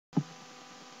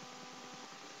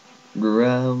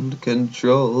Ground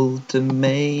control to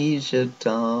Major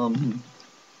Tom.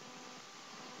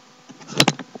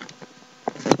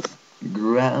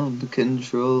 Ground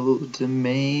control to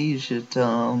Major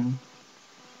Tom.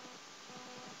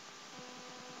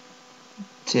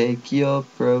 Take your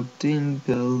protein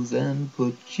pills and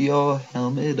put your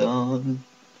helmet on.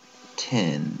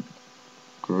 10.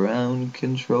 Ground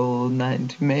control 9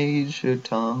 to Major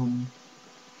Tom.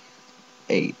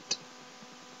 8.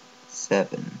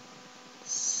 7.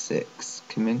 6.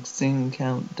 Commencing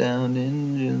countdown,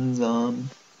 engines on.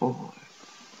 4.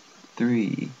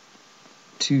 3.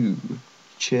 2.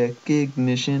 Check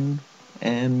ignition,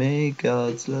 and may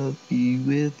God's love be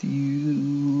with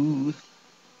you.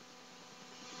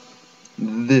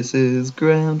 This is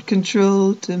ground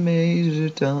control to Major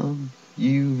Tom.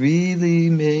 You really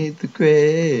made the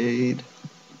grade.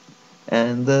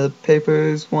 And the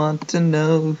papers want to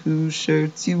know whose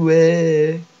shirts you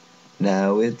wear.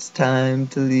 Now it's time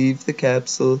to leave the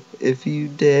capsule if you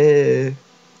dare.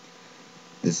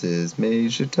 This is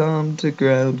Major Tom to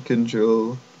ground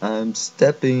control. I'm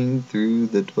stepping through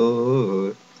the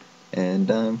door,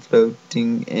 and I'm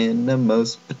floating in a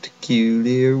most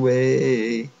peculiar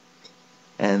way.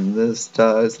 And the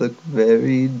stars look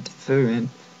very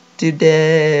different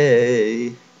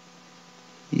today.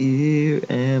 Here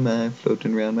am I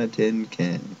floating around my tin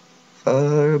can.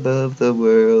 Far above the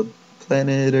world,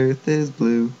 planet Earth is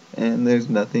blue, and there's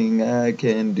nothing I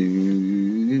can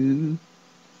do.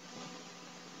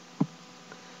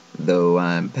 Though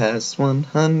I'm past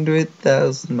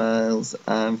 100,000 miles,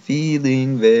 I'm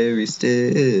feeling very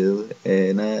still,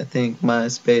 and I think my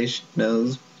spaceship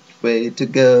knows which way to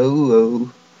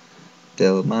go.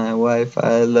 Tell my wife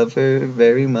I love her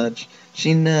very much,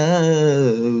 she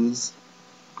knows.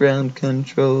 Ground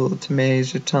control to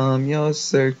Major Tom, your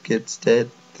circuit's dead.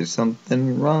 There's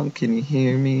something wrong, can you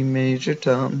hear me, Major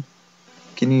Tom?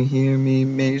 Can you hear me,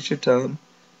 Major Tom?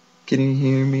 Can you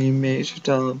hear me, Major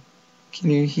Tom?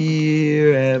 Can you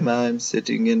hear? Am I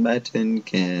sitting in my tin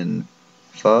can?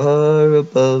 Far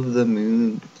above the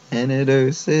moon, planet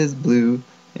Earth is blue,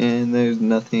 and there's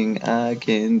nothing I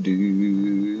can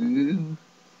do.